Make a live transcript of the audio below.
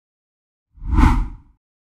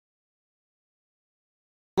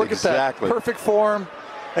Look at that. Perfect form,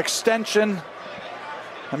 extension.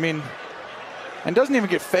 I mean, and doesn't even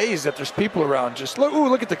get phased that there's people around. Just look, ooh,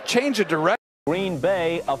 look at the change of direction. Green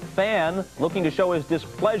Bay, a fan looking to show his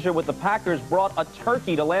displeasure with the Packers brought a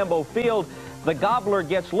turkey to Lambeau Field. The gobbler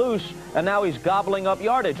gets loose, and now he's gobbling up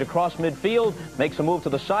yardage across midfield, makes a move to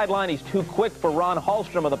the sideline. He's too quick for Ron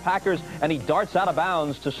Hallstrom of the Packers, and he darts out of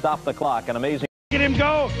bounds to stop the clock. An amazing... Get him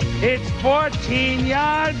go. It's 14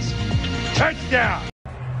 yards. Touchdown.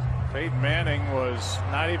 Peyton Manning was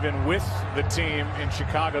not even with the team in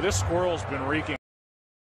Chicago. This squirrel's been reeking.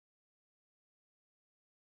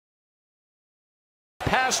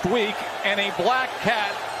 Past week, and a black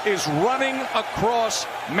cat is running across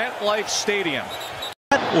MetLife Stadium.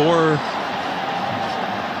 Or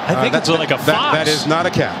I think it's like a fox. That is not a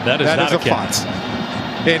cat. That is not a cat. Fox.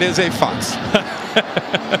 It is a fox.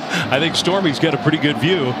 I think Stormy's got a pretty good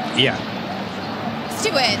view. Yeah. Let's do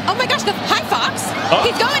it. Oh my gosh, the high fox. Oh.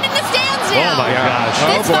 He's going in the stands now. Oh my gosh.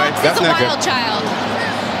 This fox is a wild child.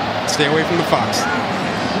 Stay away from the fox.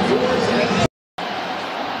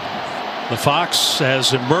 The fox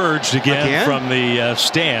has emerged again? From the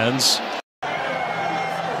stands.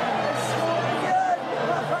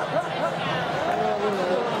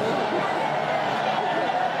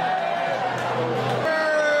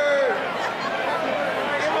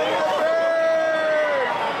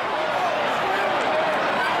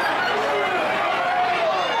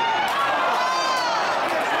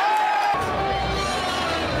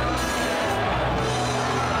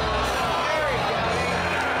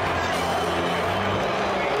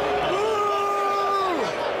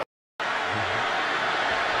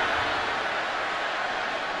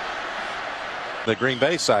 The Green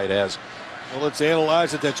Bay side has. Well, let's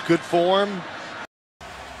analyze it. That's good form.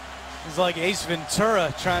 It's like Ace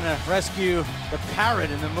Ventura trying to rescue the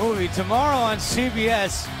parrot in the movie. Tomorrow on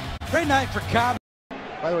CBS. Great night for comedy.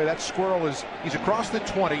 By the way, that squirrel he's across the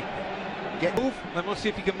 20. Move. Let's see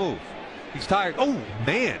if he can move. He's tired. Oh,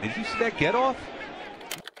 man. Did you see that get off?